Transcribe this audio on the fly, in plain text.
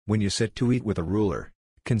When you sit to eat with a ruler,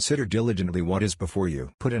 consider diligently what is before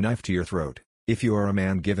you. Put a knife to your throat. If you are a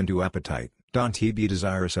man given to appetite, don't he be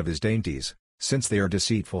desirous of his dainties, since they are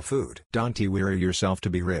deceitful food. Don't he weary yourself to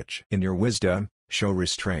be rich. In your wisdom, show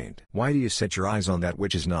restraint. Why do you set your eyes on that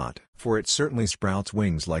which is not? For it certainly sprouts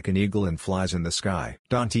wings like an eagle and flies in the sky.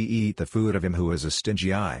 Don't he eat the food of him who has a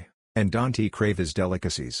stingy eye, and don't he crave his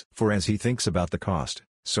delicacies? For as he thinks about the cost,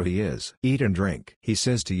 so he is. Eat and drink, he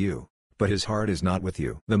says to you, but his heart is not with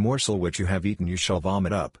you. The morsel which you have eaten you shall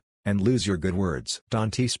vomit up, and lose your good words.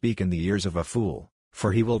 Don't he speak in the ears of a fool,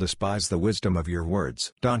 for he will despise the wisdom of your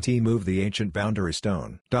words. Don't he move the ancient boundary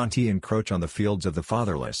stone. Don't he encroach on the fields of the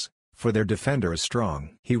fatherless, for their defender is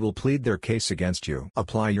strong. He will plead their case against you.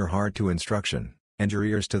 Apply your heart to instruction, and your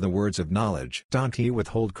ears to the words of knowledge. Don't he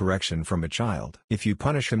withhold correction from a child. If you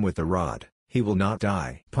punish him with the rod, he will not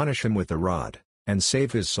die. Punish him with the rod, and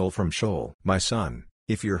save his soul from Sheol. My son,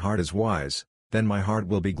 if your heart is wise, then my heart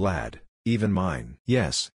will be glad, even mine.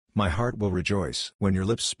 Yes, my heart will rejoice. When your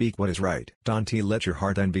lips speak what is right. Don't he let your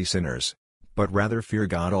heart envy sinners, but rather fear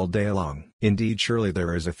God all day long. Indeed, surely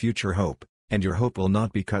there is a future hope, and your hope will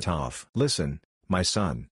not be cut off. Listen, my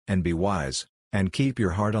son, and be wise, and keep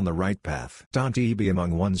your heart on the right path. Don't ye be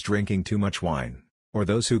among ones drinking too much wine, or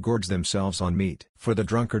those who gorge themselves on meat. For the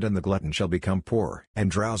drunkard and the glutton shall become poor,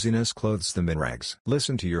 and drowsiness clothes them in rags.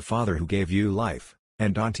 Listen to your father who gave you life,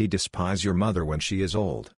 and don't ye despise your mother when she is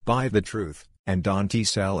old. Buy the truth, and don't ye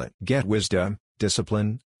sell it. Get wisdom,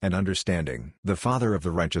 discipline, and understanding. The father of the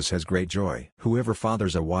righteous has great joy. Whoever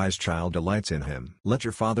fathers a wise child delights in him. Let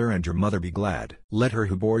your father and your mother be glad. Let her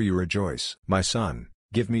who bore you rejoice. My son,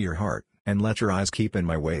 give me your heart, and let your eyes keep in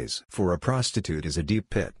my ways. For a prostitute is a deep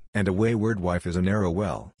pit, and a wayward wife is a narrow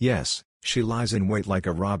well. Yes, she lies in wait like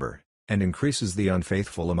a robber, and increases the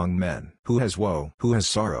unfaithful among men. Who has woe? Who has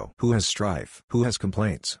sorrow? Who has strife? Who has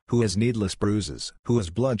complaints? Who has needless bruises? Who has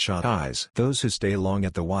bloodshot eyes? Those who stay long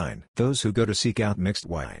at the wine. Those who go to seek out mixed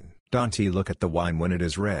wine. Don't he look at the wine when it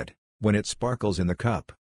is red, when it sparkles in the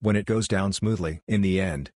cup, when it goes down smoothly? In the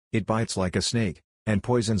end, it bites like a snake, and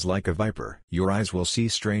poisons like a viper. Your eyes will see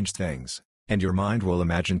strange things, and your mind will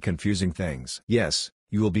imagine confusing things. Yes,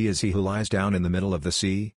 you will be as he who lies down in the middle of the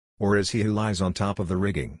sea, or as he who lies on top of the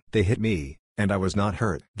rigging. They hit me, and I was not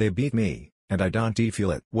hurt. They beat me, and I don't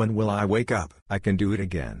feel it. When will I wake up? I can do it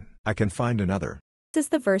again. I can find another. This is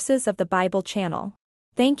the Verses of the Bible channel.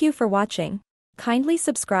 Thank you for watching. Kindly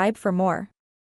subscribe for more.